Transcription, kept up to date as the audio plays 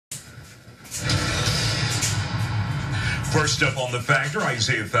First up on The Factor,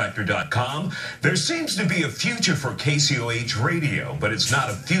 IsiahFactor.com. There seems to be a future for KCOH radio, but it's not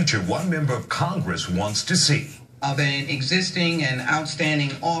a future one member of Congress wants to see. Of an existing and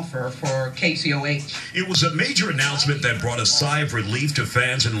outstanding offer for KCOH. It was a major announcement that brought a sigh of relief to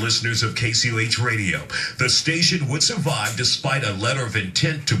fans and listeners of KCOH radio. The station would survive despite a letter of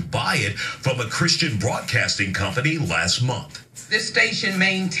intent to buy it from a Christian broadcasting company last month. This station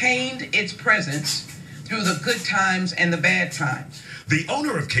maintained its presence through the good times and the bad times. The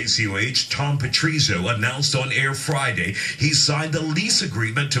owner of KCOH, Tom Patrizio, announced on air Friday he signed a lease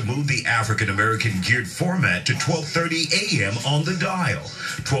agreement to move the African-American geared format to 12:30 a.m. on the dial.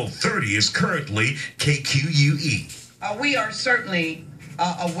 12:30 is currently KQUE. We are certainly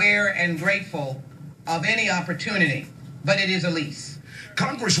aware and grateful of any opportunity, but it is a lease.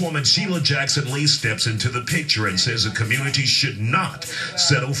 Congresswoman Sheila Jackson Lee steps into the picture and says a community should not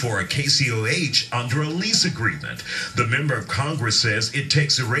settle for a KCOH under a lease agreement. The member of Congress says it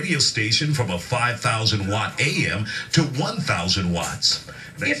takes a radio station from a 5,000-watt AM to 1,000 watts.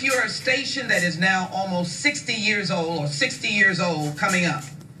 If you're a station that is now almost 60 years old or 60 years old coming up,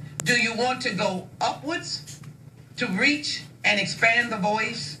 do you want to go upwards to reach and expand the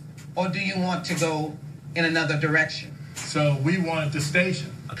voice, or do you want to go in another direction? So we wanted the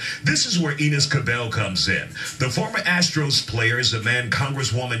station. This is where Kcoh comes in. The former Astros player is the man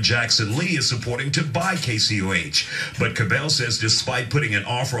Congresswoman Jackson Lee is supporting to buy KCOH. But Kcoh says despite putting an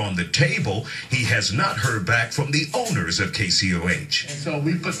offer on the table, he has not heard back from the owners of KCOH. And so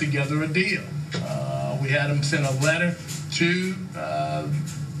we put together a deal. We had him send a letter to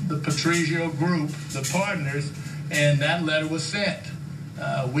the Patrizio group, the partners, and that letter was sent.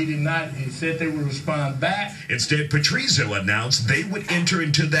 We did not, he said they would respond back. Instead, Patrizio announced they would enter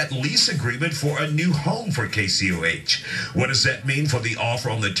into that lease agreement for a new home for KCOH. What does that mean for the offer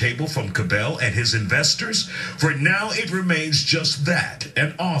on the table from Kcoh and his investors? For now, it remains just that,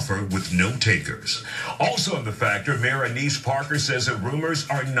 an offer with no takers. Also in The Factor, Mayor Annise Parker says that rumors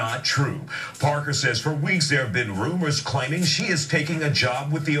are not true. Parker says for weeks there have been rumors claiming she is taking a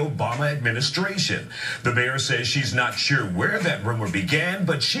job with the Obama administration. The mayor says she's not sure where that rumor began,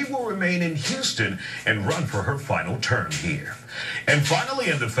 but she will remain in Houston and run for her final term here. And finally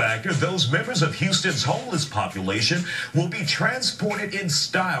in The Factor, those members of Houston's homeless population will be transported in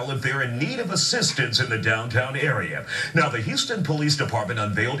style if they're in need of assistance in the downtown area. Now, the Houston Police Department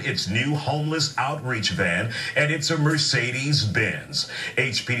unveiled its new homeless outreach van, and it's a Mercedes-Benz.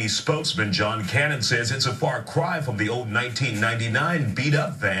 HPD spokesman John Cannon says it's a far cry from the old 1999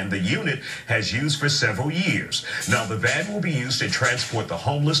 beat-up van the unit has used for several years. Now, the van will be used to transport the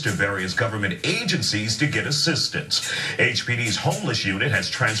homeless to various government agencies to get assistance. HPD's homeless unit has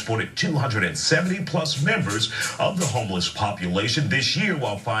transported 270-plus members of the homeless population this year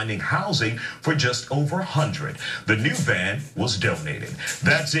while finding housing for just over 100. The new van was donated.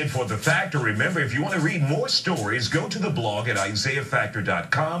 That's it for The Factor. Remember, if you want to read more stories, go to the blog at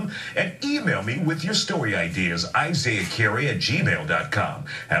IsiahFactor.com and email me with your story ideas, IsiahCarey@gmail.com.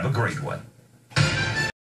 Have a great one.